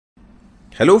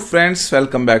Hello friends,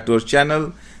 welcome back to our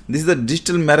channel. This is the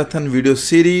Digital Marathon video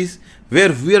series where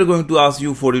we are going to ask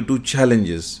you 42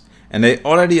 challenges. And I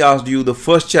already asked you the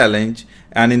first challenge,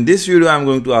 and in this video I am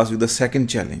going to ask you the second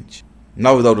challenge.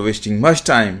 Now without wasting much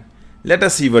time, let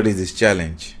us see what is this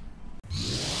challenge.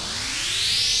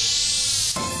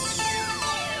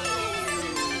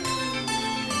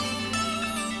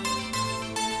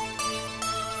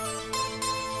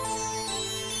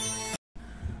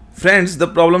 Friends, the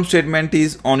problem statement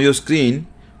is on your screen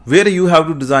where you have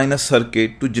to design a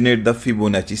circuit to generate the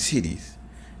Fibonacci series.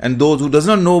 And those who does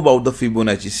not know about the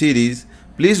Fibonacci series,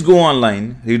 please go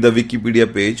online, read the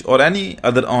Wikipedia page or any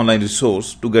other online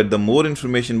resource to get the more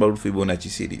information about Fibonacci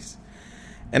series.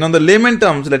 And on the layman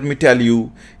terms, let me tell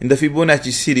you, in the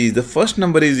Fibonacci series, the first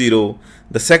number is 0,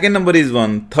 the second number is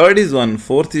 1, third is 1,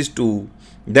 fourth is 2,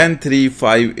 then 3,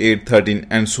 5, 8, 13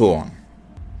 and so on.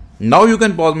 Now you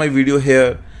can pause my video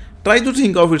here. Try to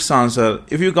think of its answer.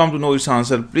 If you come to know its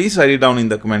answer, please write it down in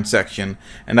the comment section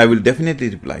and I will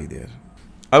definitely reply there.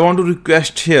 I want to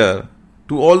request here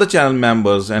to all the channel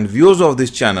members and viewers of this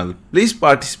channel, please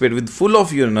participate with full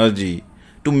of your energy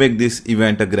to make this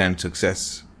event a grand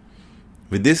success.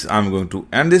 With this, I am going to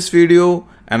end this video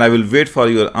and I will wait for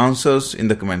your answers in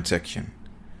the comment section.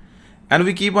 And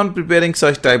we keep on preparing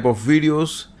such type of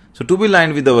videos. So to be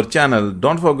aligned with our channel,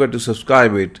 don't forget to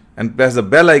subscribe it and press the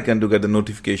bell icon to get the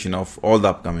notification of all the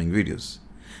upcoming videos.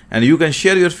 And you can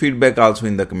share your feedback also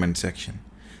in the comment section.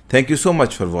 Thank you so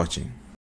much for watching.